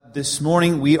This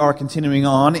morning we are continuing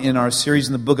on in our series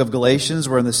in the book of Galatians.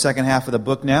 We're in the second half of the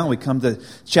book now. We come to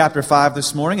chapter 5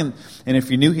 this morning. And if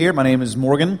you're new here, my name is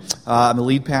Morgan. I'm the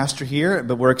lead pastor here.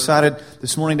 But we're excited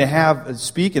this morning to have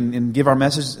speak and give our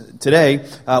message today.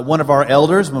 One of our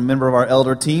elders, a member of our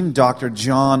elder team, Dr.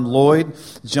 John Lloyd.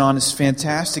 John is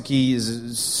fantastic. He is a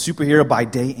superhero by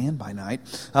day and by night.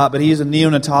 But he is a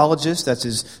neonatologist. That's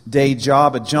his day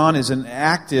job. But John is an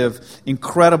active,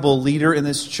 incredible leader in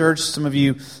this church. Some of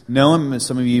you know him, and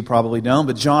some of you probably don't,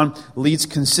 but John leads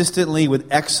consistently with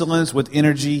excellence, with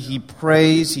energy. He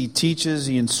prays, he teaches,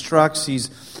 he instructs, he's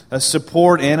a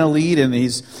support and a lead, and he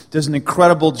does an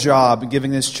incredible job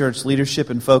giving this church leadership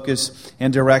and focus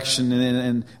and direction,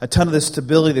 and a ton of the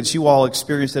stability that you all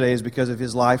experience today is because of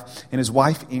his life, and his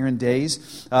wife, Erin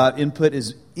Day's input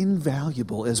is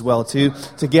invaluable as well, too.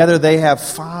 Together they have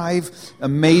 5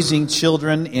 amazing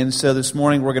children, and so this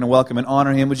morning we're going to welcome and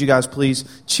honor him. Would you guys please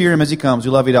cheer him as he comes?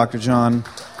 We love you, Dr. John.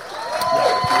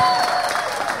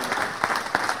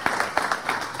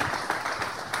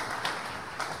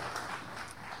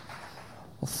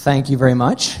 Well, thank you very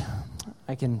much.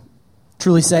 I can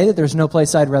truly say that there's no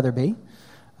place I'd rather be.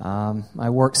 My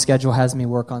work schedule has me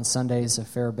work on Sundays a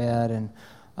fair bit, and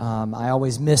I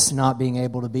always miss not being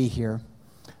able to be here.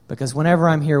 Because whenever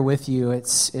I'm here with you,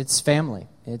 it's family.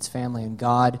 It's family. And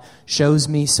God shows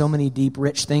me so many deep,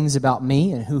 rich things about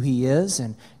me and who He is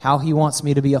and how He wants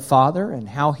me to be a father and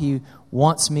how He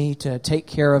wants me to take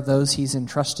care of those He's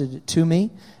entrusted to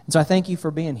me. And so I thank you for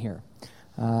being here.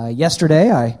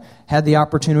 Yesterday, I had the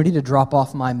opportunity to drop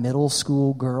off my middle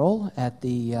school girl at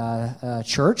the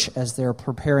church as they're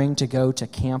preparing to go to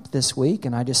camp this week.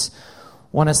 And I just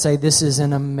want to say this is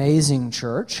an amazing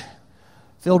church,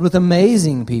 filled with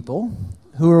amazing people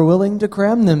who are willing to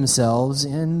cram themselves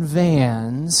in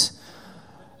vans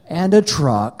and a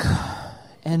truck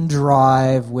and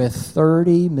drive with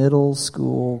 30 middle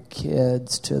school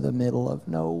kids to the middle of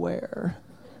nowhere.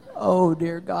 Oh,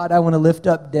 dear God, I want to lift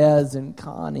up Des and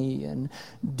Connie and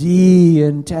Dee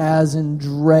and Taz and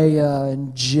Drea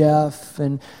and Jeff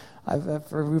and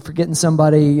I'm forgetting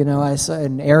somebody, you know, I saw,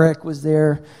 and Eric was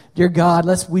there. Dear God,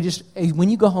 when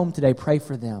you go home today, pray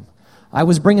for them. I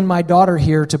was bringing my daughter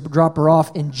here to drop her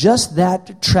off, and just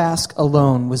that task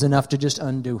alone was enough to just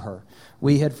undo her.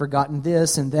 We had forgotten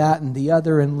this and that and the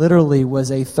other, and literally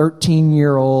was a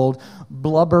 13-year-old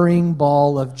blubbering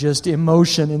ball of just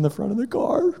emotion in the front of the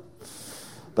car.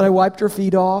 But I wiped her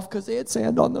feet off because they had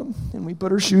sand on them, and we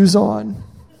put her shoes on.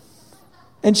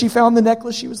 And she found the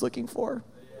necklace she was looking for.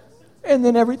 And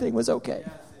then everything was okay.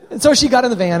 And so she got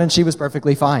in the van, and she was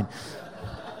perfectly fine.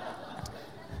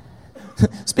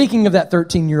 Speaking of that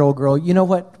 13-year-old girl, you know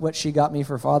what she got me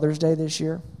for Father's Day this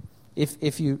year?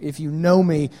 If you know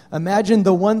me, imagine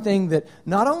the one thing that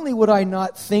not only would I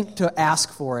not think to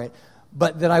ask for it,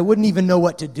 but that I wouldn't even know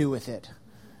what to do with it.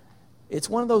 It's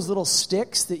one of those little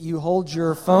sticks that you hold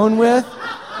your phone with,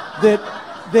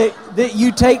 that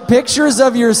you take pictures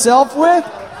of yourself with,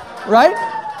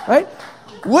 right? Right?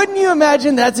 Wouldn't you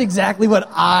imagine that's exactly what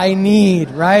I need,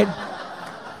 right?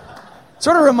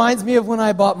 Sort of reminds me of when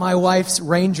I bought my wife's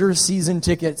Rangers season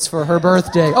tickets for her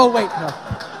birthday. Oh, wait, no.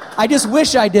 I just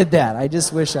wish I did that.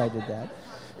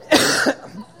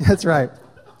 That's right.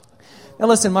 Now,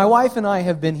 listen, my wife and I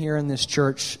have been here in this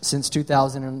church since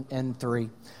 2003.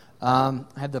 I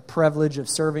had the privilege of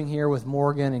serving here with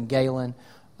Morgan and Galen.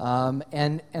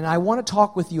 And I want to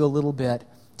talk with you a little bit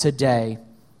today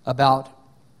about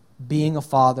being a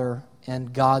father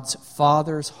and God's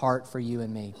Father's heart for you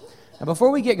and me. Now,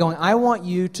 before we get going, I want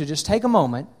you to just take a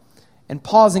moment and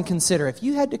pause and consider. If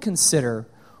you had to consider,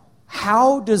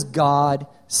 how does God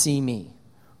see me?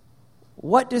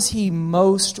 What does He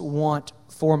most want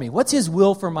for me? What's His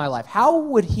will for my life? How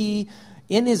would He,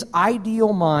 in His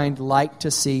ideal mind, like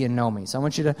to see and know me? So I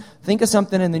want you to think of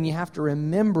something, and then you have to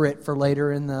remember it for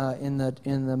later in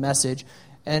the message,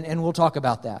 and we'll talk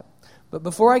about that. But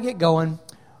before I get going,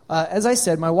 as I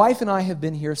said, my wife and I have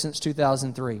been here since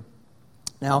 2003.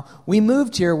 Now, we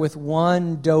moved here with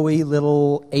one doughy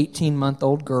little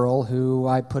 18-month-old girl who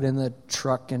I put in the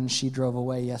truck and she drove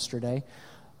away yesterday.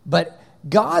 But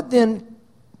God then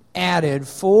added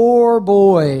 4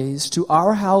 boys to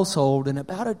our household in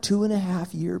about a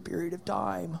 2.5-year period of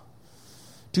time.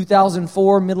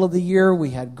 2004, middle of the year, we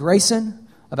had Grayson.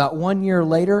 About 1 year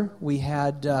later, we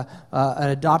had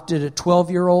adopted a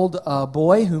 12-year-old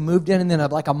boy who moved in, and then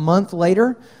like a month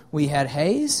later, we had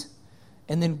Hayes.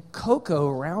 And then Coco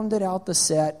rounded out the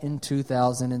set in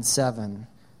 2007,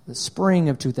 the spring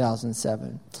of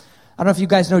 2007. I don't know if you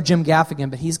guys know Jim Gaffigan,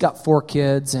 but he's got 4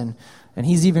 kids, and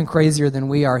he's even crazier than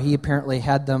we are. He apparently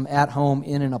had them at home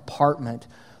in an apartment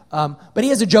But he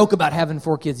has a joke about having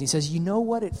 4 kids. He says, you know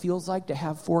what it feels like to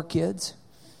have 4 kids?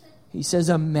 He says,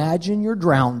 imagine you're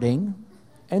drowning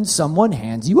and someone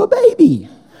hands you a baby.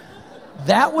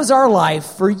 That was our life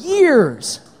for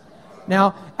years.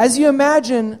 Now, as you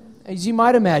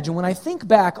might imagine, when I think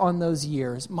back on those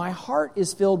years, my heart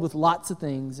is filled with lots of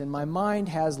things and my mind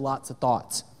has lots of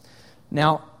thoughts.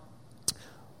 Now,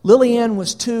 Lillian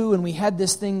was 2 and we had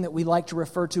this thing that we like to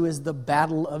refer to as the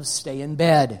battle of stay in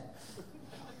bed.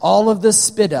 All of the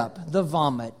spit up, the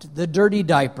vomit, the dirty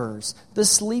diapers, the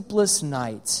sleepless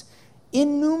nights,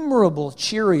 innumerable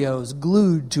Cheerios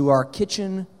glued to our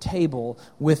kitchen table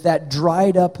with that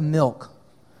dried up milk.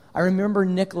 I remember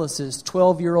Nicholas's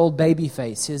 12-year-old baby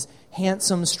face, his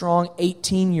handsome, strong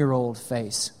 18-year-old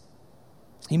face.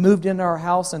 He moved into our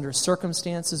house under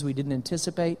circumstances we didn't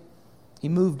anticipate. He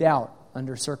moved out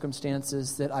under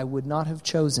circumstances that I would not have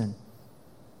chosen.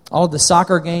 All of the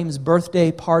soccer games,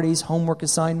 birthday parties, homework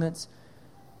assignments.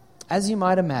 As you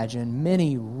might imagine,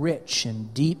 many rich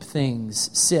and deep things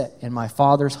sit in my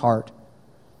Father's heart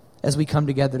as we come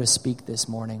together to speak this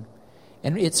morning.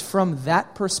 And it's from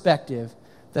that perspective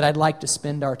that I'd like to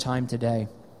spend our time today.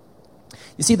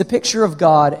 You see, the picture of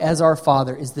God as our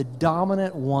Father is the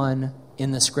dominant one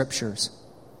in the Scriptures.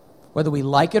 Whether we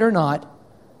like it or not,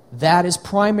 that is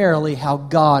primarily how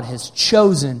God has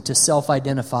chosen to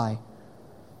self-identify.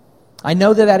 I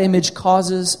know that image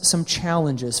causes some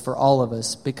challenges for all of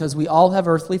us because we all have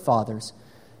earthly fathers,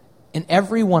 and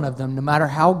every one of them, no matter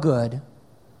how good,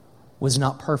 was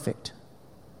not perfect.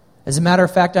 As a matter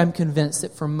of fact, I'm convinced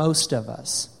that for most of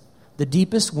us, the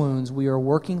deepest wounds we are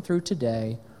working through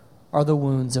today are the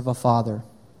wounds of a father.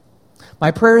 My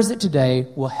prayer is that today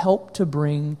will help to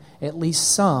bring at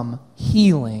least some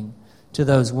healing to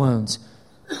those wounds.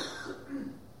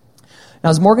 Now,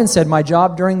 as Morgan said, my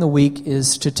job during the week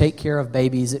is to take care of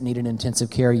babies that need an intensive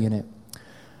care unit.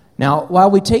 Now, while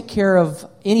we take care of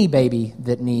any baby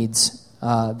that needs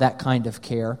that kind of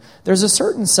care, there's a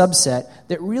certain subset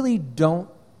that really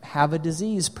don't have a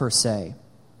disease per se.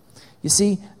 You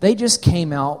see, they just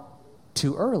came out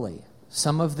too early.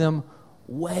 Some of them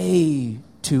way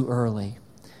too early.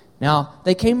 Now,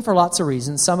 they came for lots of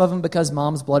reasons. Some of them because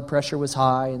mom's blood pressure was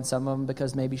high, and some of them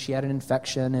because maybe she had an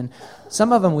infection, and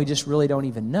some of them we just really don't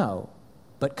even know.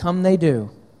 But come they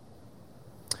do.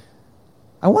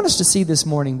 I want us to see this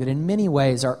morning that in many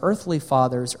ways our earthly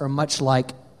fathers are much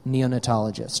like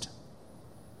neonatologists.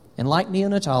 And like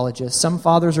neonatologists, some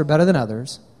fathers are better than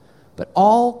others, but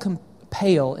all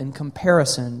pale in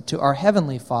comparison to our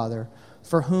Heavenly Father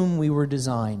for whom we were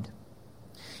designed.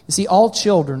 You see, all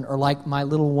children are like my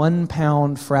little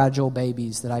 1-pound fragile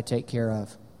babies that I take care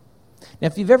of. Now,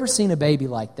 if you've ever seen a baby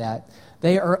like that,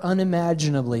 they are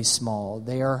unimaginably small.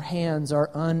 Their hands are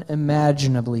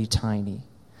unimaginably tiny.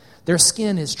 Their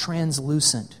skin is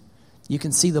translucent. You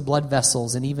can see the blood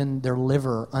vessels and even their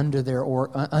liver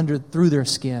through their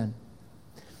skin.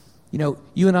 You know,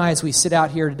 you and I, as we sit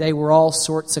out here today, we're all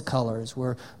sorts of colors.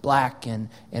 We're black and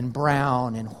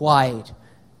brown and white,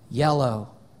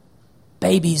 yellow.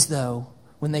 Babies, though,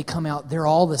 when they come out, they're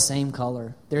all the same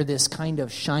color. They're this kind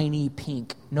of shiny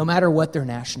pink, no matter what their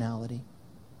nationality.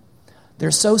 They're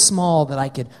so small that I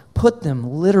could put them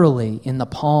literally in the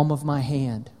palm of my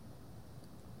hand.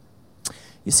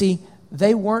 You see,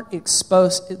 they were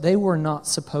not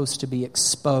supposed to be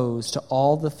exposed to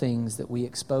all the things that we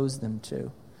expose them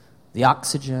to. The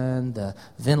oxygen, the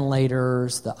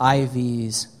ventilators, the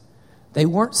IVs. They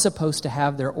weren't supposed to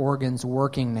have their organs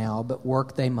working now, but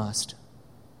work they must.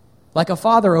 Like a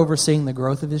father overseeing the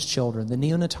growth of his children, the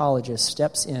neonatologist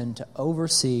steps in to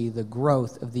oversee the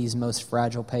growth of these most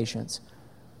fragile patients.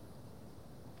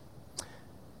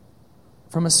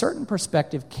 From a certain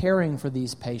perspective, caring for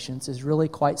these patients is really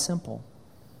quite simple.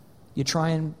 You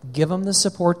try and give them the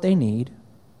support they need.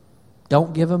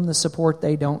 Don't give them the support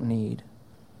they don't need.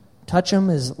 Touch them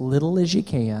as little as you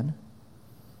can,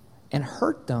 and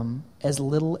hurt them as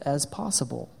little as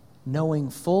possible, knowing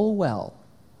full well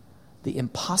the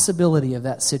impossibility of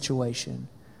that situation,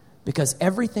 because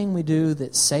everything we do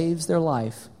that saves their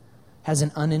life has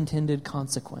an unintended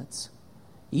consequence.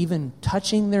 Even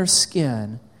touching their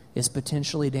skin is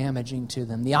potentially damaging to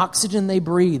them. The oxygen they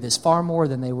breathe is far more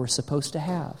than they were supposed to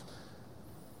have.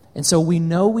 And so we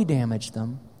know we damage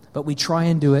them, but we try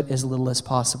and do it as little as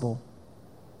possible.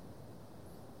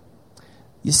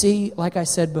 You see, like I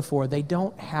said before, they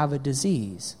don't have a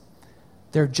disease.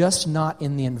 They're just not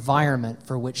in the environment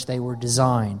for which they were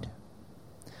designed.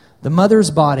 The mother's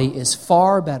body is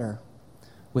far better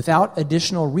without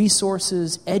additional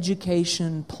resources,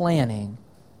 education, planning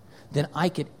than I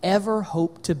could ever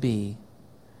hope to be,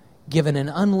 given an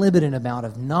unlimited amount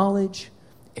of knowledge,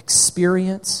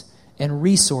 experience, and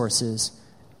resources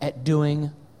at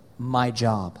doing my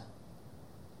job.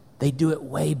 They do it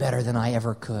way better than I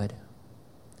ever could.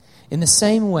 In the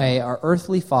same way, our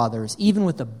earthly fathers, even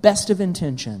with the best of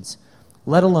intentions,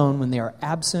 let alone when they are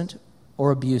absent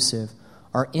or abusive,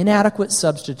 are inadequate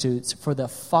substitutes for the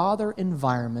father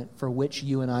environment for which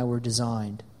you and I were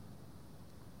designed.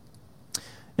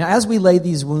 Now, as we lay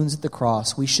these wounds at the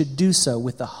cross, we should do so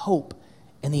with the hope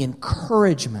and the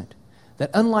encouragement that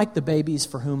unlike the babies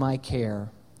for whom I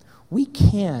care, we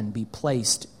can be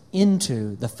placed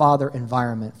into the father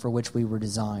environment for which we were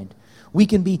designed. We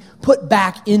can be put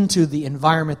back into the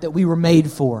environment that we were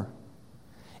made for.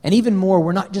 And even more,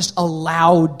 we're not just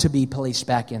allowed to be placed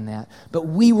back in that, but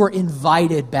we were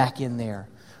invited back in there.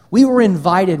 We were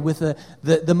invited with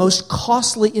the most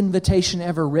costly invitation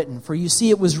ever written. For you see,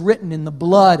 it was written in the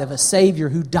blood of a Savior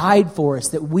who died for us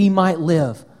that we might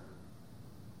live.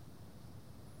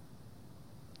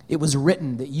 It was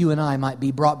written that you and I might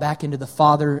be brought back into the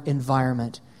Father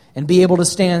environment and be able to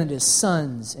stand as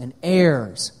sons and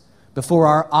heirs before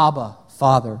our Abba,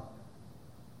 Father.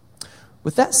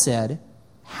 With that said,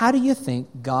 how do you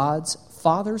think God's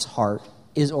Father's heart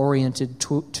is oriented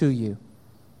to you?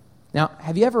 Now,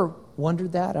 have you ever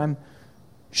wondered that? I'm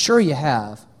sure you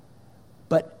have.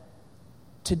 But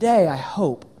today I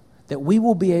hope that we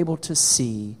will be able to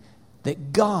see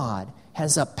that God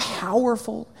has a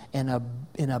powerful and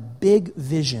a big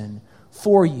vision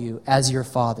for you as your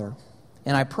Father.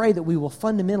 And I pray that we will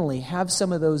fundamentally have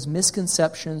some of those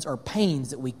misconceptions or pains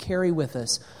that we carry with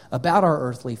us about our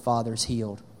earthly fathers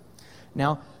healed.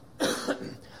 Now,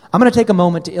 I'm going to take a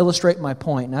moment to illustrate my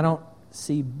point. And I don't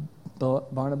see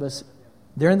Barnabas.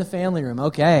 They're in the family room.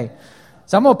 Okay.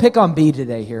 So I'm going to pick on B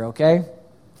today here, okay?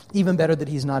 Even better that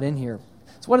he's not in here.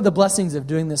 So one of the blessings of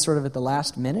doing this sort of at the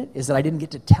last minute is that I didn't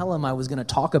get to tell him I was going to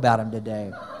talk about him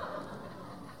today.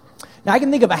 Now, I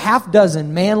can think of a half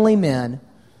dozen manly men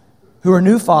who are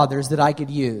new fathers that I could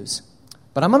use.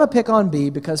 But I'm going to pick on B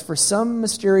because for some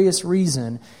mysterious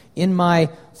reason, in my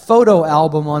photo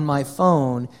album on my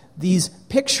phone, these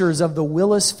pictures of the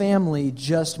Willis family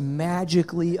just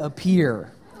magically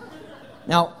appear.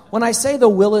 Now, when I say the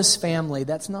Willis family,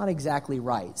 that's not exactly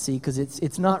right, see, because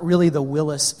it's not really the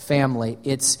Willis family.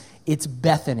 It's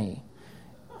Bethany.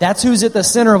 That's who's at the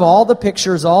center of all the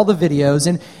pictures, all the videos.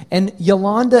 And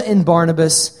Yolanda and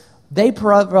Barnabas, they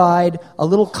provide a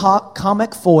little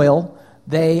comic foil.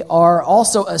 They are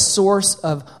also a source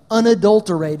of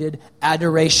unadulterated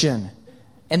adoration.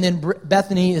 And then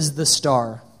Bethany is the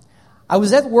star. I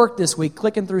was at work this week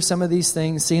clicking through some of these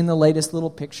things, seeing the latest little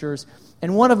pictures,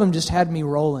 and one of them just had me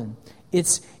rolling.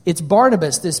 It's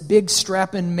Barnabas, this big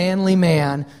strapping manly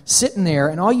man, sitting there,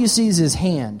 and all you see is his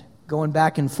hand going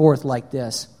back and forth like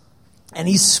this. And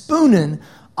he's spooning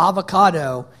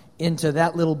avocado into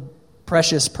that little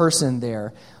precious person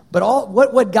there. But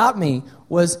what got me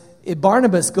was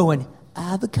Barnabas going,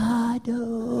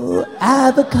 avocado,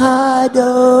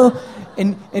 avocado.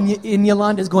 And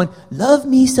Yolanda's going, love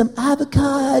me some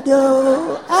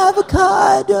avocado,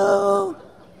 avocado.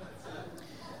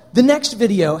 The next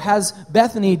video has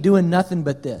Bethany doing nothing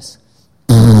but this.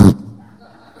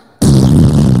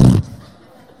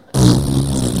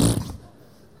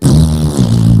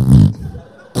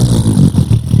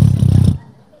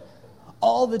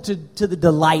 All to the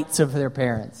delights of their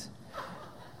parents.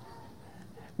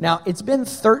 Now, it's been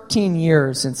 13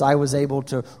 years since I was able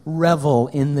to revel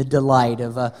in the delight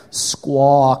of a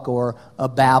squawk or a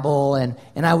babble, and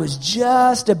I was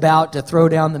just about to throw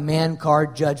down the man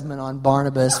card judgment on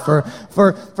Barnabas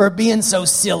for being so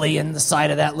silly in the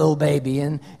sight of that little baby.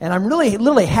 And I'm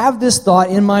literally have this thought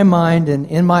in my mind and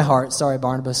in my heart, sorry,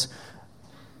 Barnabas,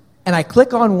 and I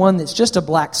click on one that's just a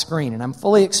black screen, and I'm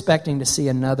fully expecting to see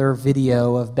another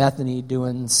video of Bethany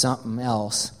doing something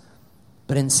else.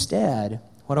 But instead,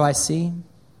 what do I see?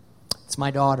 It's my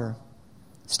daughter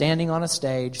standing on a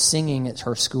stage singing at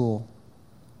her school.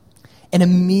 And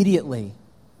immediately,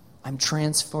 I'm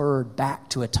transferred back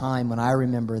to a time when I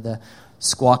remember the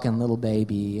squawking little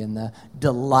baby and the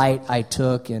delight I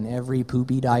took in every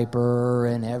poopy diaper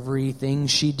and everything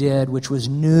she did, which was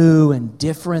new and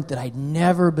different that I'd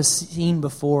never seen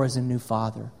before as a new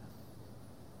father.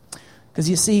 Because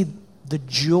you see, the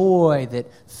joy that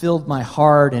filled my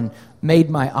heart and made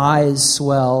my eyes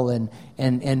swell and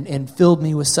filled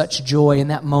me with such joy in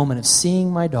that moment of seeing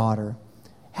my daughter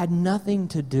had nothing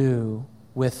to do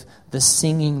with the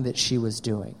singing that she was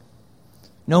doing.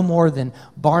 No more than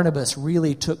Barnabas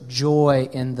really took joy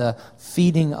in the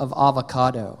feeding of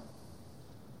avocado.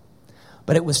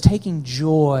 But it was taking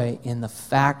joy in the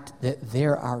fact that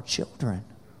they're our children.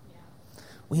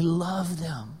 We love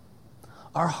them.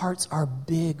 Our hearts are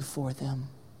big for them.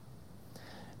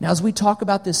 Now, as we talk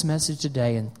about this message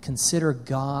today and consider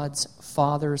God's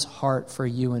Father's heart for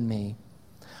you and me,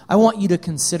 I want you to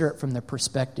consider it from the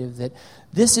perspective that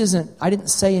this isn't, I didn't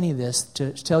say any of this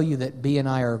to tell you that B and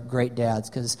I are great dads,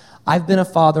 because I've been a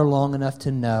father long enough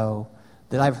to know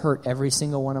that I've hurt every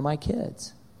single one of my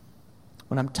kids.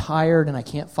 When I'm tired and I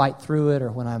can't fight through it,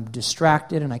 or when I'm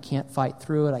distracted and I can't fight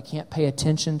through it, I can't pay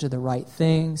attention to the right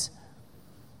things,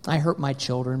 I hurt my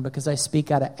children because I speak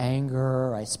out of anger,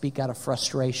 or I speak out of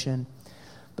frustration.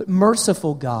 But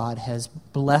merciful God has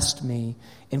blessed me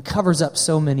and covers up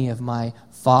so many of my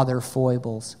father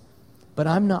foibles. But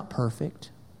I'm not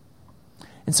perfect.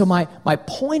 And so my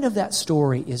point of that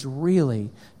story is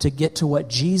really to get to what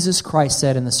Jesus Christ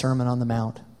said in the Sermon on the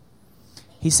Mount.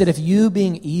 He said, if you,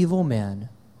 being evil men,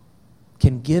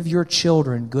 can give your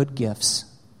children good gifts,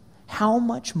 how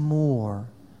much more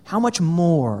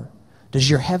does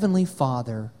your Heavenly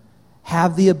Father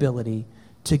have the ability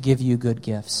to give you good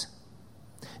gifts?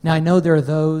 Now, I know there are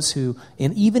those who,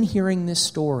 in even hearing this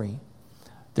story,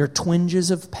 there are twinges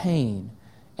of pain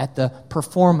at the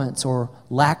performance or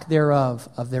lack thereof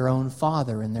of their own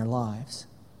father in their lives.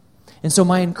 And so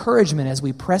my encouragement as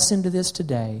we press into this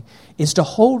today is to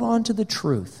hold on to the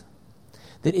truth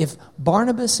that if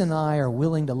Barnabas and I are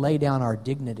willing to lay down our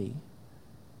dignity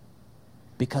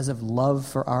because of love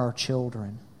for our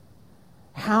children,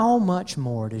 how much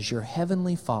more does your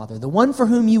Heavenly Father, the one for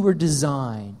whom you were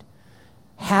designed,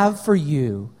 have for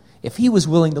you if He was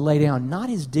willing to lay down not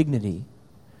His dignity,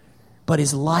 but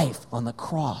His life on the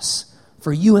cross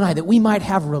for you and I, that we might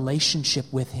have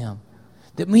relationship with Him,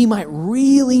 that we might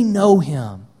really know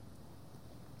Him.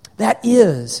 That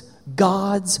is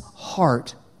God's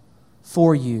heart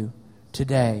for you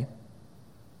today.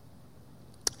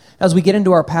 As we get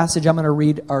into our passage, I'm going to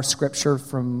read our scripture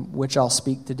from which I'll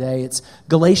speak today. It's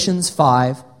Galatians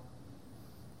 5,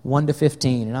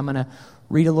 1-15. And I'm going to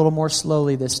read a little more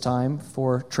slowly this time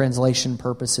for translation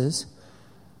purposes.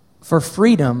 For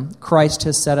freedom, Christ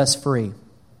has set us free.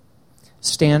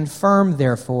 Stand firm,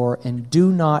 therefore, and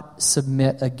do not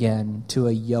submit again to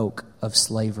a yoke of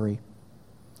slavery.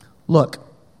 Look,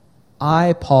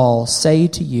 I, Paul, say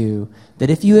to you that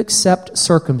if you accept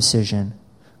circumcision,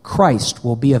 Christ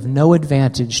will be of no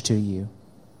advantage to you.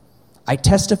 I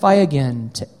testify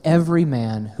again to every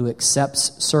man who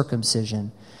accepts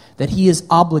circumcision that he is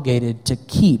obligated to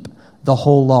keep the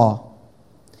whole law.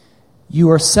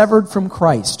 You are severed from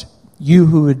Christ, you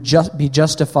who would be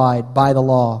justified by the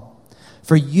law,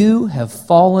 for you have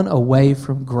fallen away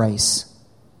from grace.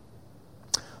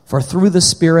 For through the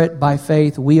Spirit, by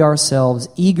faith, we ourselves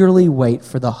eagerly wait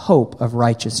for the hope of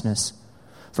righteousness.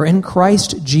 For in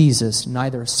Christ Jesus,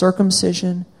 neither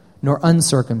circumcision nor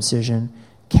uncircumcision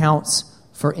counts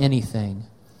for anything,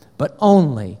 but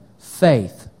only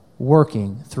faith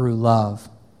working through love.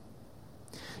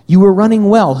 You were running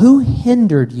well. Who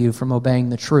hindered you from obeying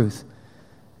the truth?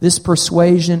 This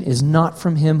persuasion is not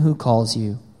from Him who calls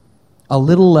you. A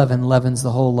little leaven leavens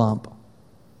the whole lump.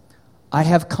 I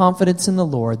have confidence in the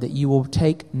Lord that you will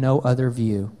take no other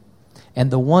view, and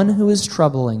the one who is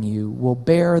troubling you will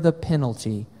bear the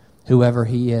penalty, whoever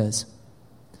he is.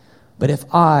 But if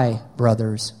I,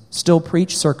 brothers, still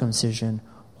preach circumcision,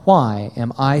 why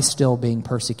am I still being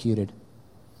persecuted?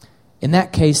 In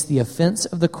that case, the offense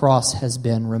of the cross has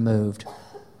been removed.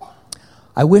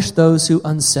 I wish those who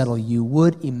unsettle you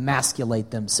would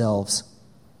emasculate themselves.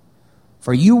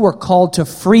 For you were called to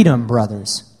freedom,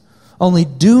 brothers. Only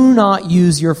do not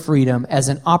use your freedom as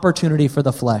an opportunity for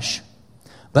the flesh,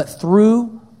 but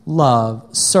through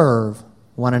love serve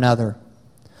one another.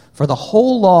 For the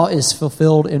whole law is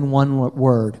fulfilled in one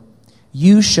word: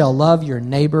 you shall love your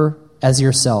neighbor as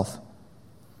yourself.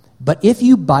 But if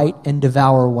you bite and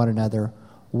devour one another,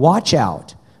 watch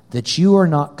out that you are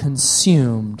not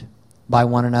consumed by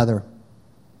one another.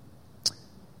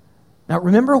 Now,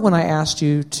 remember when I asked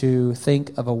you to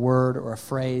think of a word or a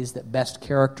phrase that best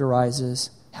characterizes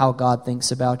how God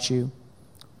thinks about you?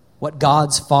 What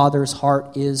God's Father's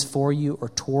heart is for you or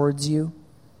towards you?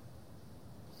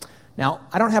 Now,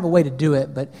 I don't have a way to do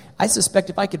it, but I suspect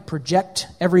if I could project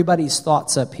everybody's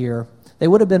thoughts up here, they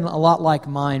would have been a lot like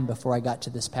mine before I got to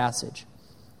this passage.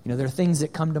 You know, there are things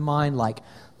that come to mind like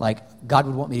God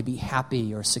would want me to be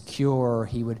happy or secure.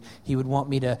 He would want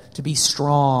me to be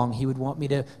strong. He would want me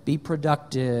to be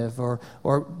productive.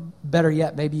 Or better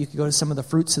yet, maybe you could go to some of the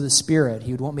fruits of the Spirit.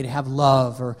 He would want me to have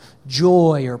love or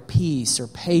joy or peace or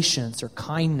patience or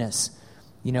kindness.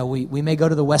 You know, we may go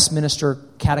to the Westminster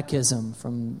Catechism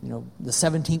from, the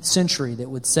 17th century that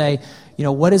would say,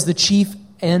 what is the chief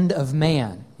end of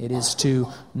man? It is to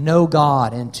know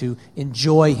God and to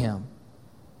enjoy Him.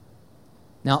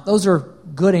 Now, those are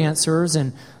good answers,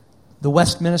 and the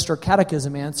Westminster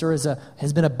Catechism answer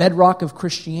has been a bedrock of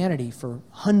Christianity for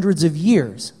hundreds of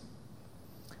years.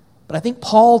 But I think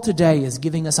Paul today is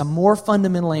giving us a more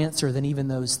fundamental answer than even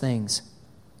those things.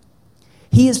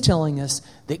 He is telling us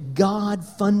that God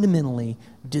fundamentally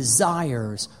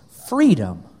desires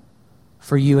freedom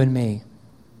for you and me.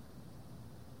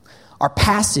 Our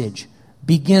passage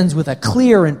begins with a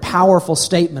clear and powerful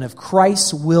statement of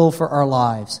Christ's will for our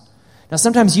lives. Now,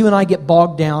 sometimes you and I get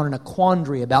bogged down in a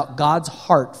quandary about God's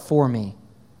heart for me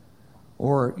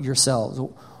or yourselves.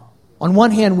 On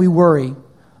one hand, we worry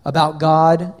about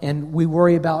God, and we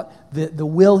worry about the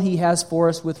will He has for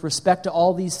us with respect to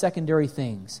all these secondary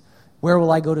things. Where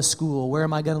will I go to school? Where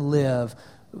am I going to live?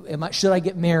 Should I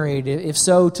get married? If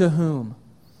so, to whom?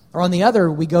 Or on the other,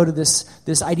 we go to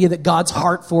this idea that God's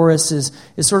heart for us is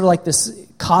sort of like this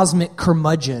cosmic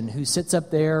curmudgeon who sits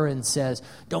up there and says,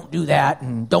 don't do that,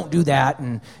 and don't do that,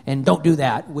 and don't do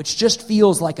that, which just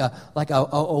feels like a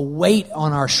weight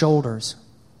on our shoulders.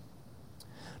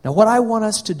 Now, what I want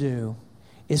us to do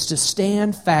is to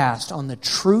stand fast on the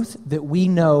truth that we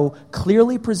know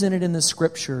clearly presented in the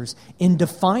Scriptures in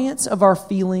defiance of our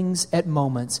feelings at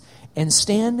moments, and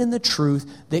stand in the truth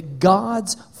that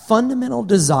God's fundamental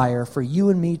desire for you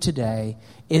and me today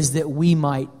is that we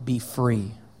might be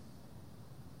free.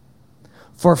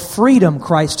 For freedom,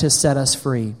 Christ has set us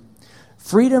free.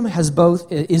 Freedom is both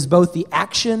the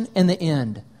action and the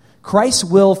end. Christ's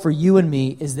will for you and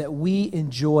me is that we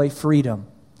enjoy freedom.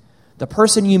 The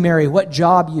person you marry, what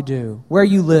job you do, where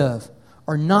you live,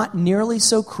 are not nearly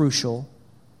so crucial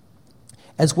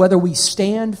as whether we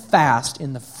stand fast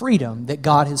in the freedom that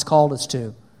God has called us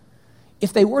to.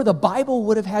 If they were, the Bible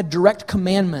would have had direct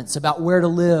commandments about where to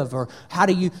live, or how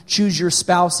do you choose your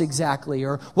spouse exactly,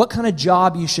 or what kind of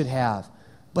job you should have.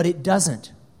 But it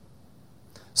doesn't.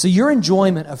 So your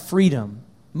enjoyment of freedom,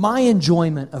 my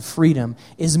enjoyment of freedom,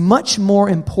 is much more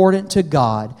important to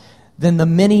God than the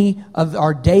many of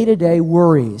our day-to-day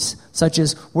worries, such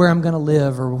as where I'm going to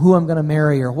live, or who I'm going to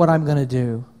marry, or what I'm going to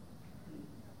do.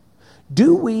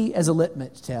 Do we, as a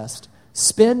litmus test,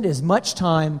 spend as much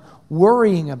time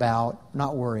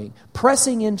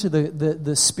pressing into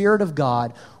the Spirit of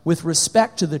God with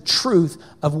respect to the truth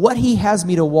of what He has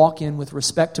me to walk in with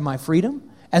respect to my freedom,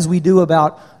 as we do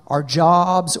about our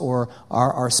jobs, or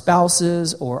our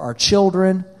spouses, or our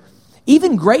children?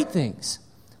 Even great things,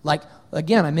 like,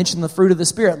 again, I mentioned the fruit of the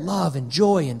Spirit, love and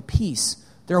joy and peace.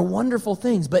 They're wonderful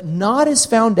things, but not as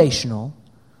foundational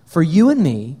for you and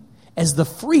me as the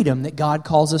freedom that God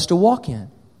calls us to walk in.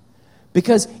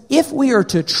 Because if we are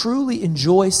to truly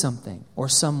enjoy something or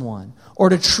someone, or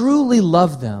to truly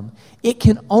love them, it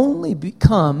can only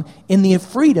become in the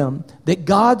freedom that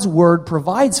God's Word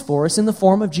provides for us in the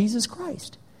form of Jesus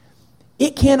Christ.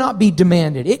 It cannot be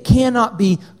demanded. It cannot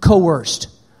be coerced,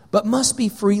 but must be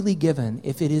freely given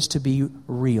if it is to be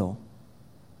real.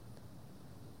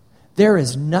 There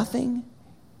is nothing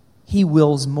He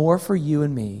wills more for you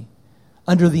and me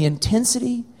under the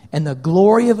intensity and the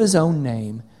glory of His own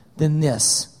name than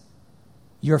this,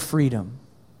 your freedom.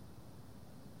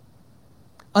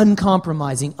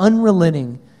 Uncompromising,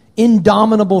 unrelenting,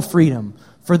 indomitable freedom.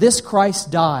 For this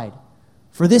Christ died.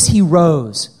 For this He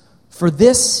rose. For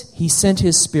this He sent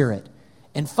His Spirit.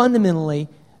 And fundamentally,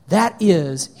 that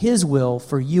is His will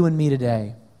for you and me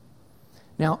today.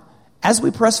 Now, as we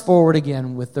press forward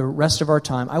again with the rest of our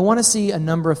time, I want to see a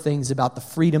number of things about the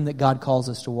freedom that God calls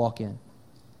us to walk in.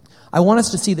 I want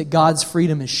us to see that God's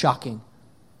freedom is shocking.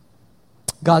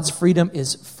 God's freedom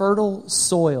is fertile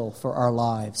soil for our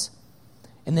lives.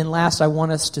 And then last, I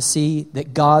want us to see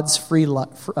that God's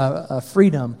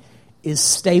freedom is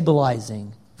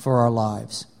stabilizing for our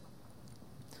lives.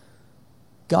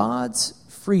 God's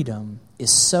freedom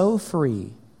is so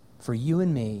free for you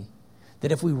and me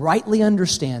that if we rightly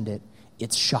understand it,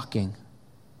 it's shocking.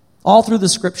 All through the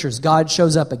Scriptures, God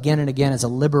shows up again and again as a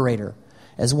liberator,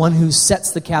 as one who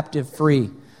sets the captive free.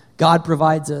 God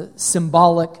provides a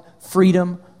symbolic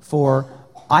freedom for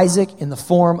Isaac in the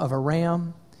form of a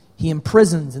ram. He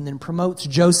imprisons and then promotes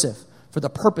Joseph for the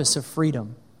purpose of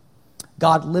freedom.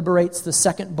 God liberates the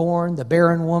second-born, the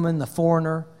barren woman, the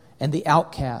foreigner, and the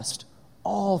outcast,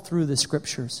 all through the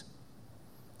Scriptures.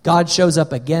 God shows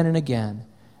up again and again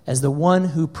as the one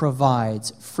who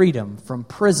provides freedom from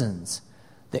prisons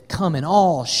that come in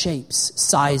all shapes,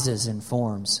 sizes, and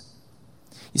forms.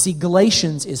 You see,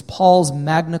 Galatians is Paul's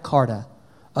Magna Carta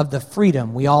of the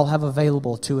freedom we all have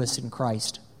available to us in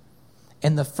Christ.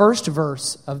 And the first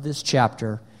verse of this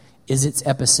chapter is its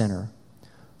epicenter.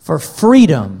 For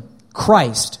freedom,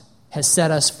 Christ has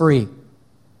set us free.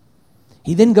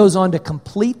 He then goes on to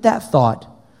complete that thought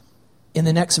in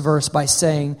the next verse by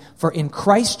saying, "For in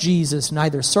Christ Jesus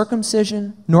neither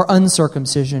circumcision nor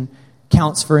uncircumcision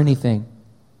counts for anything."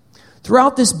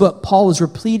 Throughout this book, Paul is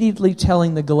repeatedly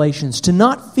telling the Galatians to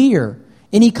not fear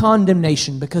any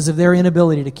condemnation because of their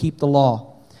inability to keep the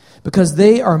law, because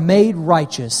they are made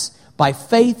righteous by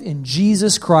faith in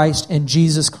Jesus Christ and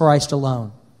Jesus Christ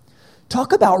alone.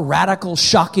 Talk about radical,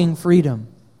 shocking freedom.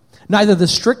 Neither the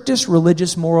strictest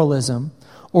religious moralism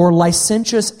or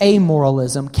licentious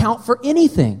amoralism count for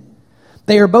anything.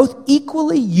 They are both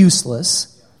equally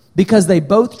useless because they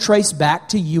both trace back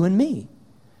to you and me.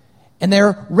 And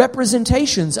they're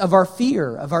representations of our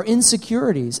fear, of our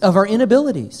insecurities, of our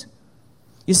inabilities.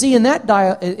 You see, in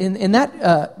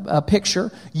that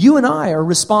picture, you and I are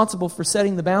responsible for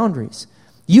setting the boundaries.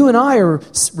 You and I are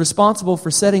responsible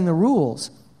for setting the rules.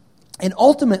 And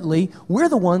ultimately, we're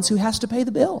the ones who has to pay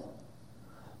the bill.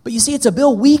 But you see, it's a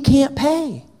bill we can't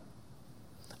pay.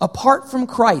 Apart from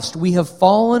Christ, we have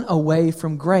fallen away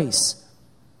from grace.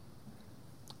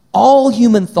 All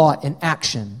human thought and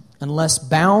action, unless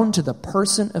bound to the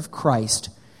person of Christ,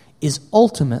 is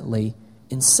ultimately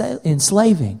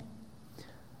enslaving.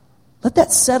 Let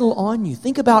that settle on you.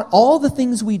 Think about all the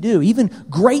things we do, even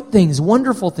great things,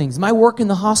 wonderful things. My work in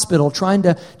the hospital trying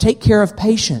to take care of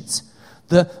patients.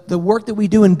 The work that we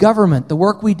do in government, the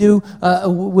work we do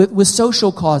with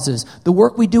social causes, the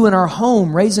work we do in our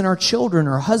home, raising our children,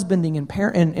 or husbanding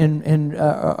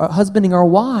husbanding our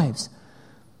wives,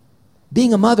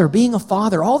 being a mother, being a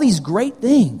father, all these great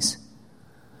things.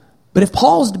 But if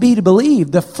Paul's to be to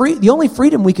believe, the only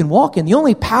freedom we can walk in, the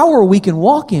only power we can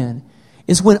walk in,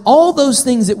 is when all those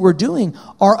things that we're doing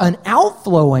are an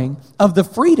outflowing of the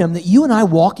freedom that you and I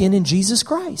walk in Jesus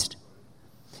Christ.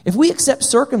 If we accept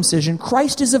circumcision,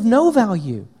 Christ is of no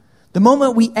value. The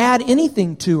moment we add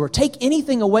anything to or take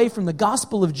anything away from the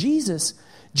gospel of Jesus,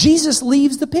 Jesus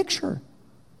leaves the picture.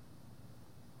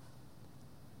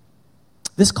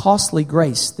 This costly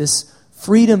grace, this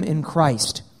freedom in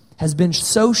Christ, has been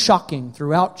so shocking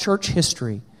throughout church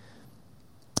history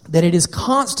that it has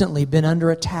constantly been under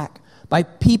attack by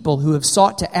people who have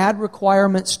sought to add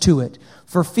requirements to it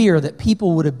for fear that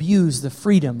people would abuse the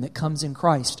freedom that comes in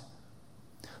Christ.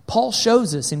 Paul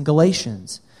shows us in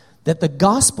Galatians that the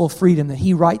gospel freedom that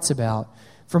he writes about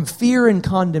from fear and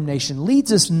condemnation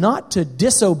leads us not to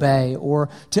disobey or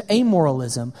to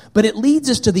amoralism, but it leads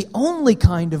us to the only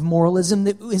kind of moralism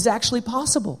that is actually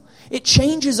possible. It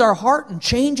changes our heart and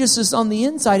changes us on the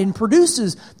inside and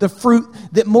produces the fruit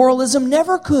that moralism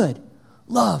never could.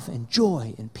 Love and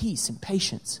joy and peace and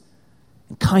patience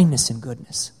and kindness and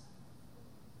goodness.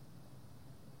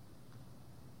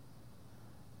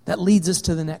 That leads us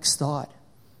to the next thought.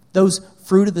 Those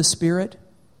fruit of the Spirit,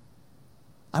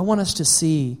 I want us to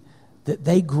see that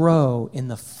they grow in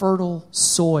the fertile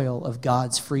soil of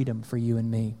God's freedom for you and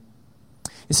me.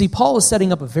 You see, Paul is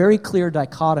setting up a very clear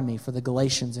dichotomy for the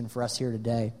Galatians and for us here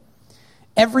today.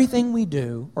 Everything we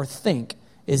do or think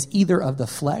is either of the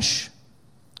flesh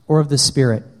or of the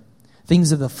Spirit.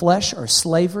 Things of the flesh are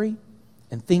slavery,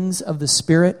 and things of the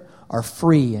Spirit are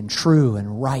free and true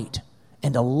and right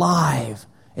and alive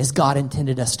as God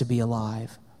intended us to be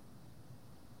alive.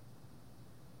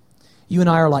 You and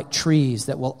I are like trees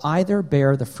that will either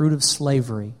bear the fruit of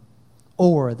slavery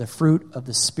or the fruit of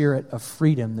the Spirit of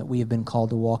freedom that we have been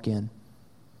called to walk in.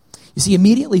 You see,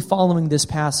 immediately following this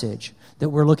passage that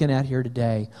we're looking at here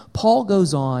today, Paul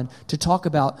goes on to talk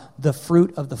about the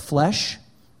fruit of the flesh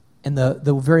and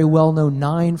the very well-known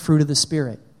 9 fruit of the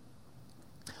Spirit.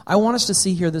 I want us to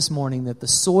see here this morning that the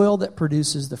soil that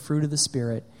produces the fruit of the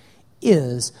Spirit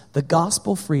is the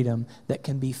gospel freedom that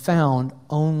can be found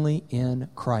only in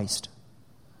Christ.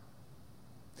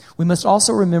 We must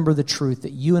also remember the truth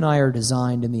that you and I are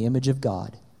designed in the image of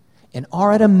God and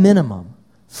are at a minimum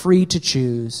free to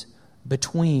choose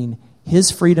between His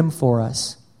freedom for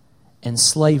us and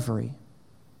slavery.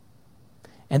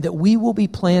 And that we will be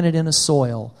planted in a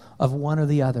soil of one or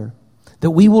the other.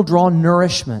 That we will draw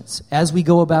nourishments as we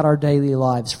go about our daily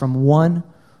lives from one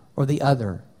or the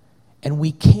other. And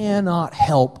we cannot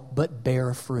help but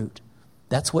bear fruit.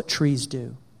 That's what trees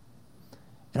do.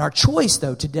 And our choice,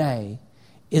 though, today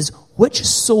is which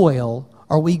soil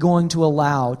are we going to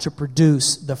allow to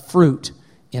produce the fruit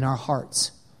in our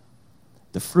hearts?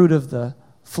 The fruit of the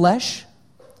flesh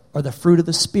or the fruit of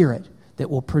the Spirit that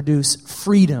will produce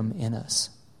freedom in us?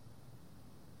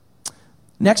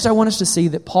 Next, I want us to see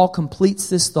that Paul completes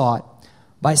this thought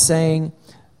by saying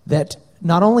that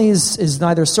not only is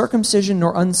neither circumcision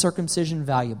nor uncircumcision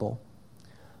valuable,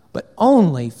 but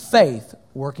only faith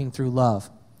working through love.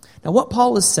 Now, what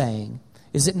Paul is saying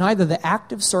is that neither the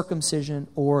act of circumcision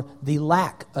or the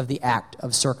lack of the act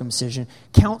of circumcision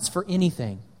counts for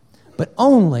anything, but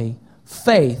only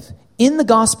faith in the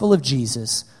gospel of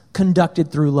Jesus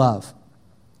conducted through love.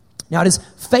 Now, it is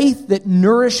faith that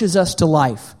nourishes us to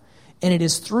life, and it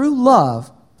is through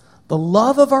love, the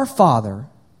love of our Father,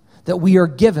 that we are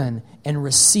given and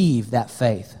receive that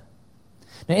faith.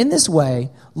 Now, in this way,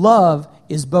 love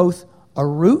is both a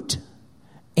root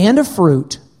and a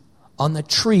fruit on the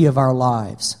tree of our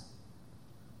lives.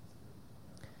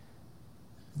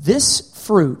 This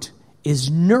fruit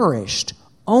is nourished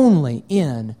only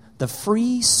in the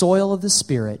free soil of the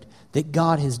Spirit that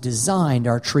God has designed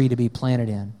our tree to be planted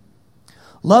in.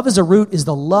 Love as a root is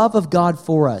the love of God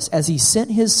for us as He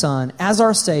sent His Son as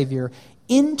our Savior,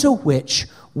 into which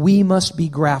we must be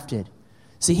grafted.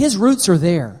 See, His roots are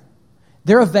there.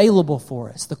 They're available for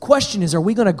us. The question is, are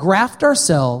we going to graft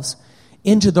ourselves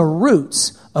into the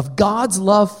roots of God's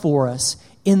love for us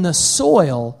in the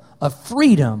soil of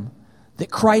freedom that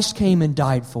Christ came and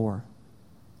died for?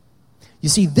 You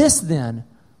see, this then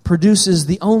produces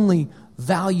the only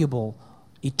valuable,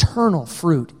 eternal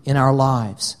fruit in our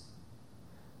lives.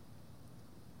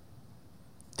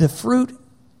 The fruit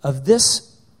of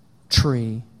this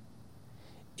tree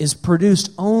is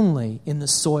produced only in the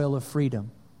soil of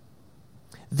freedom.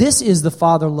 This is the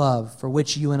Father love for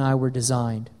which you and I were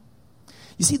designed.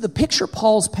 You see, the picture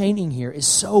Paul's painting here is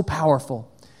so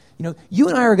powerful. You know, you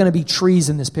and I are going to be trees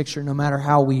in this picture no matter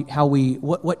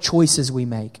what choices we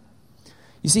make.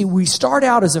 You see, we start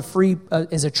out as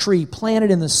a tree planted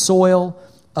in the soil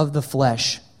of the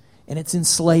flesh, and it's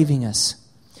enslaving us.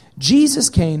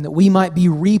 Jesus came that we might be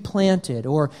replanted,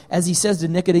 or as He says to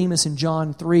Nicodemus in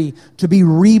John 3, to be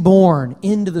reborn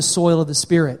into the soil of the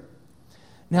Spirit.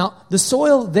 Now, the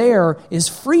soil there is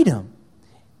freedom,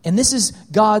 and this is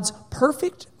God's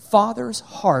perfect Father's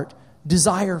heart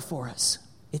desire for us.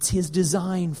 It's His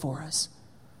design for us.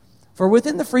 For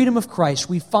within the freedom of Christ,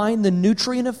 we find the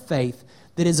nutrient of faith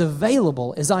that is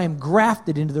available as I am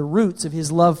grafted into the roots of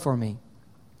His love for me.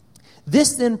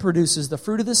 This then produces the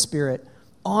fruit of the Spirit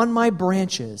on my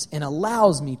branches and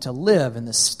allows me to live in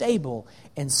the stable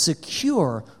and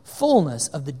secure fullness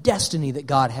of the destiny that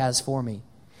God has for me.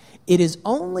 It is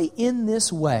only in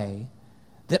this way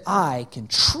that I can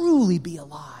truly be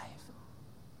alive.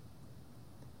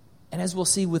 And as we'll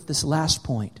see with this last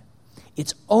point,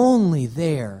 it's only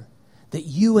there that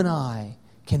you and I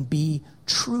can be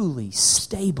truly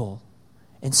stable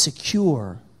and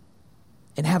secure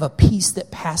and have a peace that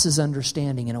passes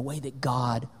understanding in a way that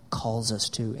God calls us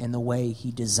to and the way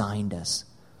He designed us.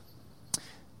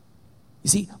 You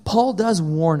see, Paul does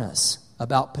warn us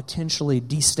about potentially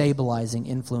destabilizing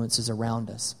influences around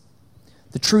us.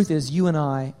 The truth is, you and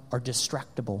I are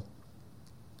distractible.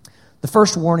 The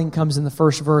first warning comes in the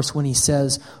first verse when he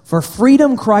says, "For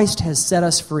freedom Christ has set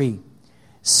us free.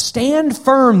 Stand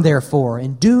firm, therefore,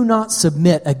 and do not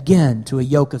submit again to a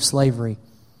yoke of slavery."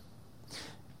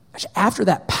 After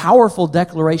that powerful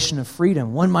declaration of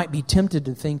freedom, one might be tempted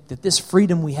to think that this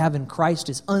freedom we have in Christ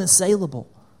is unassailable.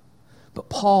 But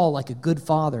Paul, like a good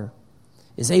father,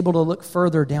 is able to look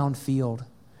further downfield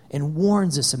and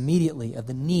warns us immediately of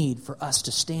the need for us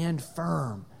to stand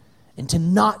firm and to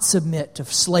not submit to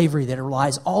slavery that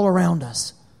lies all around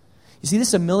us. You see, this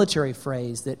is a military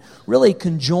phrase that really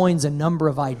conjoins a number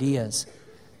of ideas.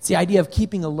 It's the idea of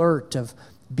keeping alert, of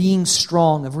being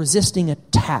strong, of resisting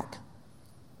attack,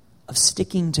 of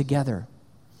sticking together.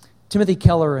 Timothy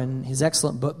Keller, in his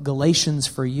excellent book, Galatians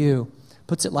for You,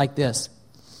 puts it like this.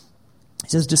 He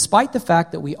says, "Despite the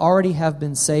fact that we already have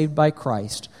been saved by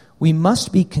Christ, we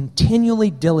must be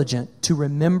continually diligent to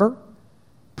remember,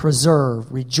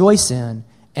 preserve, rejoice in,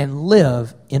 and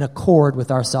live in accord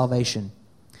with our salvation.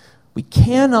 We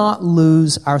cannot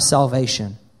lose our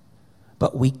salvation,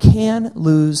 but we can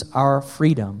lose our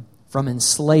freedom from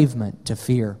enslavement to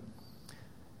fear."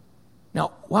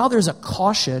 Now, while there's a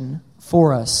caution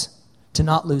for us to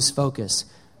not lose focus,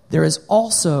 there is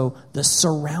also the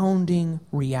surrounding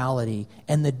reality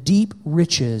and the deep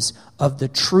riches of the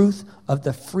truth of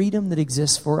the freedom that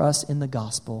exists for us in the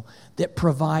gospel that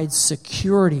provides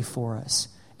security for us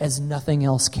as nothing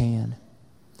else can.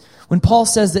 When Paul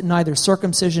says that neither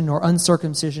circumcision nor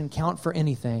uncircumcision count for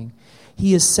anything,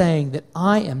 he is saying that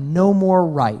I am no more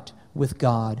right with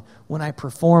God when I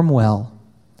perform well,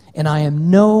 and I am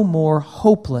no more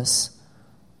hopeless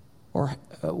or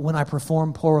when I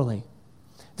perform poorly.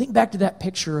 Think back to that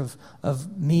picture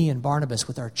of me and Barnabas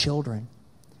with our children.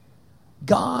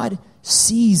 God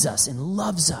sees us and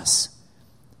loves us,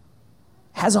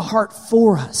 has a heart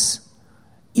for us,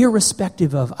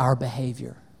 irrespective of our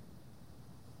behavior.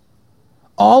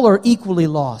 All are equally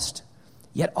lost,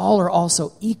 yet all are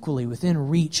also equally within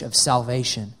reach of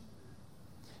salvation.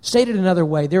 Stated another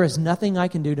way, there is nothing I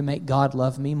can do to make God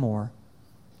love me more,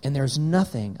 and there's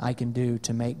nothing I can do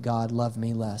to make God love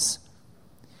me less.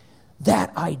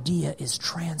 That idea is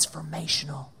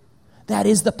transformational. That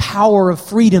is the power of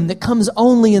freedom that comes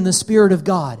only in the Spirit of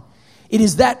God. It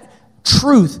is that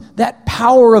truth, that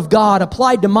power of God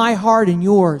applied to my heart and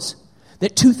yours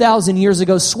that 2,000 years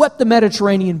ago swept the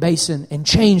Mediterranean basin and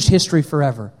changed history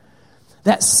forever.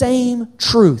 That same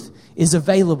truth is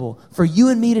available for you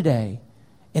and me today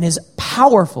and is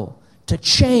powerful to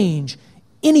change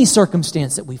any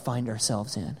circumstance that we find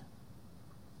ourselves in.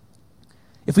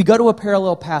 If we go to a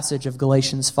parallel passage of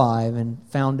Galatians 5 and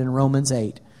found in Romans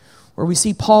 8, where we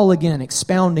see Paul again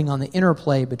expounding on the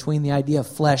interplay between the idea of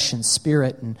flesh and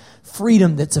spirit and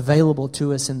freedom that's available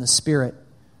to us in the Spirit.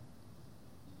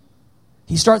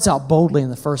 He starts out boldly in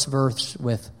the first verse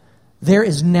with, "There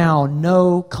is now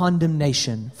no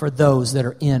condemnation for those that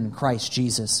are in Christ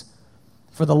Jesus.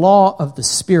 For the law of the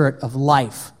Spirit of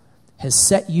life has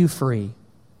set you free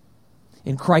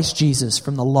in Christ Jesus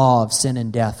from the law of sin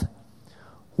and death.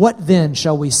 What then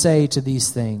shall we say to these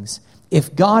things?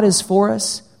 If God is for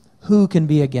us, who can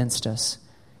be against us?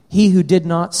 He who did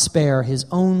not spare his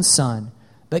own Son,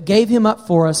 but gave him up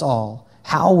for us all,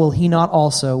 how will he not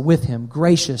also with him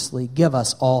graciously give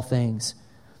us all things?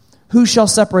 Who shall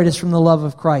separate us from the love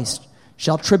of Christ?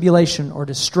 Shall tribulation or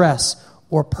distress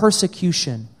or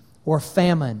persecution or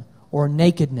famine or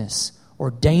nakedness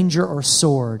or danger or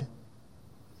sword?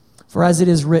 For as it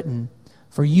is written,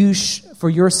 for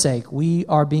your sake we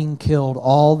are being killed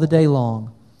all the day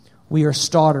long. We are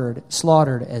slaughtered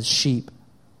as sheep.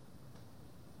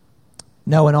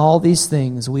 No, in all these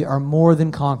things we are more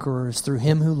than conquerors through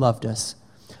him who loved us.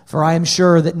 For I am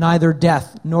sure that neither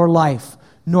death nor life,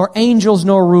 nor angels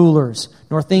nor rulers,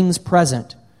 nor things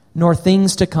present, nor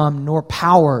things to come, nor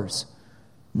powers,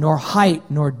 nor height,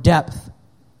 nor depth,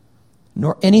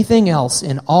 nor anything else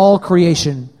in all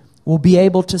creation will be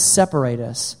able to separate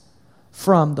us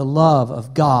from the love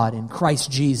of God in Christ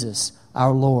Jesus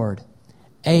our Lord.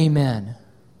 Amen."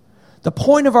 The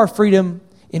point of our freedom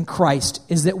in Christ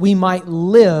is that we might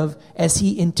live as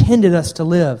He intended us to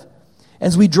live.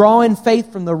 As we draw in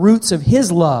faith from the roots of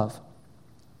His love,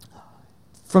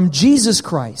 from Jesus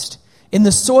Christ, in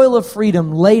the soil of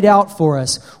freedom laid out for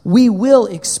us, we will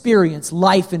experience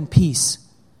life and peace.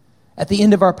 At the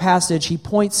end of our passage, he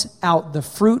points out the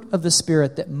fruit of the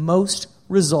Spirit that most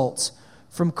results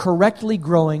from correctly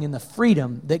growing in the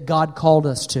freedom that God called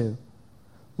us to.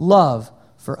 Love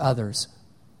for others.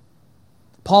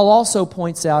 Paul also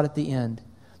points out at the end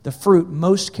the fruit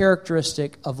most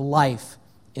characteristic of life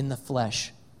in the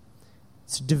flesh.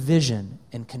 It's division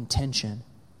and contention.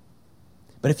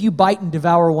 But if you bite and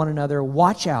devour one another,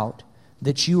 watch out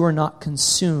that you are not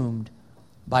consumed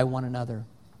by one another.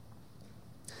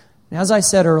 Now, as I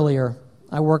said earlier,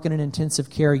 I work in an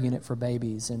intensive care unit for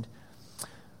babies, and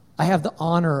I have the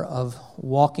honor of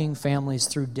walking families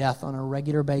through death on a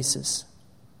regular basis.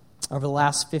 Over the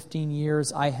last 15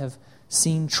 years, I have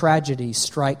seen tragedy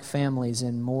strike families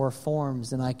in more forms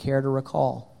than I care to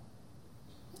recall.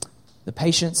 The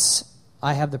patients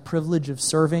I have the privilege of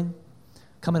serving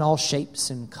come in all shapes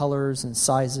and colors and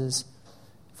sizes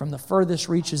from the furthest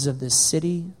reaches of this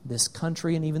city, this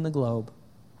country, and even the globe.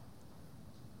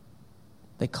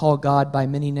 They call God by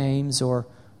many names or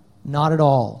not at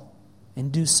all,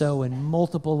 and do so in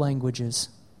multiple languages.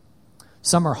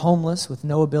 Some are homeless with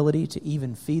no ability to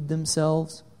even feed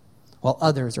themselves, while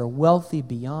others are wealthy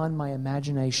beyond my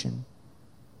imagination.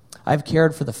 I've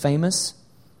cared for the famous,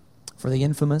 for the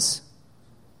infamous,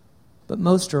 but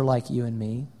most are like you and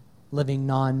me, living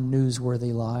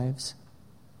non-newsworthy lives.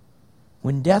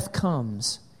 When death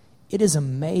comes, it is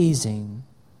amazing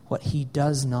what he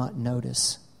does not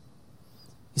notice.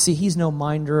 You see, he's no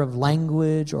minder of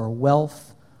language or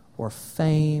wealth or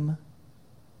fame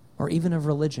or even of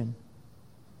religion.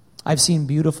 I've seen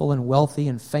beautiful and wealthy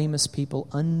and famous people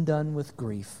undone with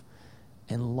grief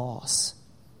and loss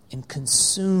and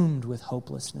consumed with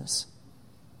hopelessness.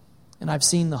 And I've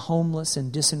seen the homeless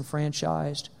and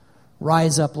disenfranchised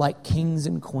rise up like kings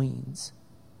and queens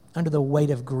under the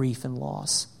weight of grief and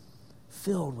loss,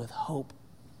 filled with hope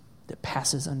that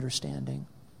passes understanding.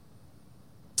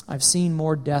 I've seen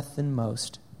more death than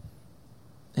most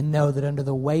and know that under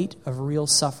the weight of real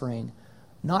suffering,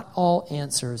 not all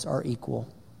answers are equal.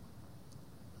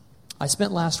 I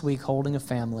spent last week holding a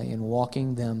family and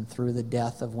walking them through the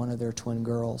death of one of their twin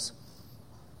girls.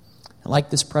 And like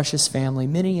this precious family,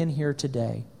 many in here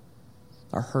today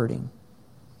are hurting.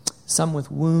 Some with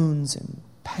wounds and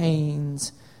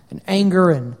pains and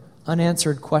anger and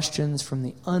unanswered questions from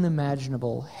the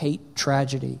unimaginable hate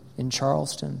tragedy in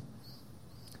Charleston.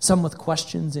 some with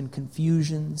questions and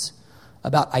confusions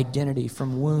about identity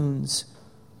from wounds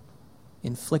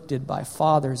inflicted by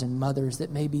fathers and mothers that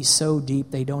may be so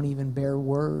deep they don't even bear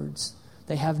words.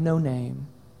 They have no name.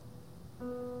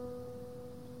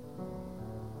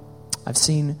 I've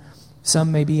seen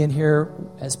some maybe in here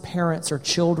as parents or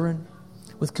children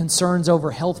with concerns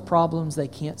over health problems they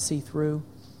can't see through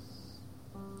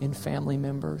in family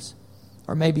members.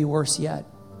 Or maybe worse yet,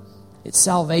 it's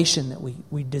salvation that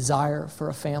we desire for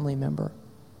a family member.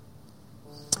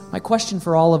 My question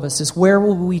for all of us is, where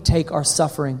will we take our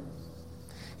suffering?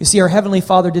 You see, our Heavenly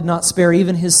Father did not spare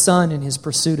even His Son in His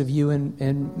pursuit of you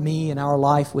and me and our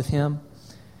life with Him.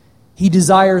 He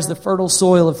desires the fertile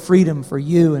soil of freedom for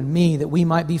you and me, that we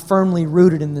might be firmly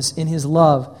rooted in His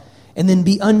love and then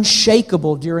be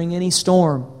unshakable during any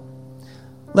storm.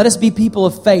 Let us be people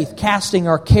of faith, casting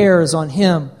our cares on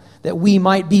Him, that we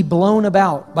might be blown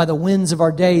about by the winds of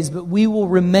our days, but we will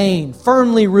remain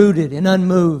firmly rooted and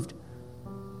unmoved.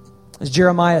 As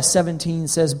Jeremiah 17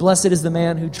 says, "Blessed is the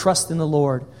man who trusts in the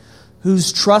Lord,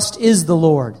 whose trust is the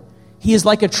Lord. He is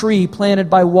like a tree planted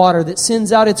by water that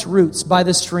sends out its roots by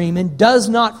the stream and does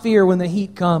not fear when the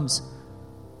heat comes.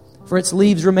 For its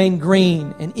leaves remain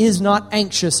green and is not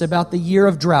anxious about the year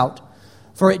of drought,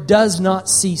 for it does not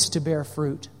cease to bear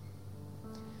fruit."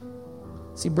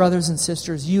 See, brothers and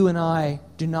sisters, you and I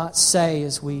do not say,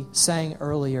 as we sang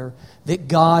earlier, that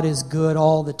God is good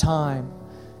all the time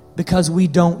because we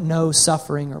don't know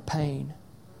suffering or pain.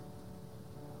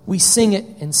 We sing it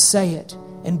and say it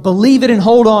and believe it and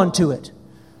hold on to it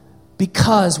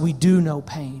because we do know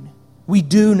pain. We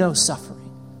do know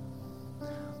suffering.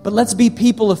 But let's be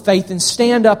people of faith and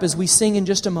stand up as we sing in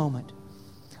just a moment,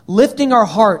 lifting our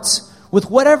hearts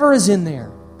with whatever is in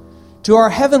there to our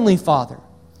Heavenly Father,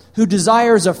 who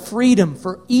desires a freedom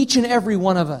for each and every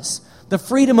one of us, the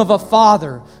freedom of a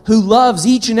Father who loves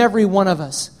each and every one of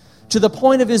us to the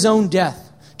point of His own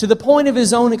death, to the point of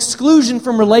His own exclusion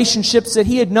from relationships that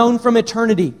He had known from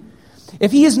eternity.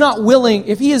 If He was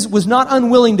not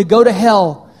unwilling to go to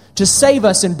hell to save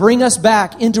us and bring us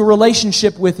back into a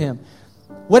relationship with Him,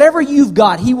 whatever you've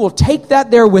got, He will take that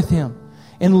there with Him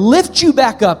and lift you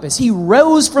back up as He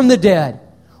rose from the dead,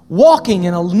 walking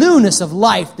in a newness of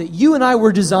life that you and I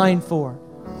were designed for.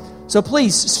 So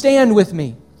please stand with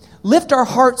me. Lift our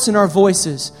hearts and our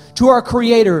voices to our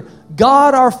Creator,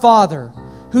 God our Father,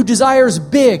 who desires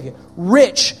big,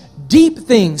 rich, deep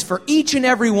things for each and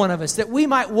every one of us, that we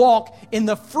might walk in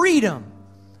the freedom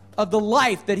of the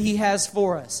life that He has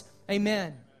for us.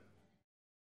 Amen.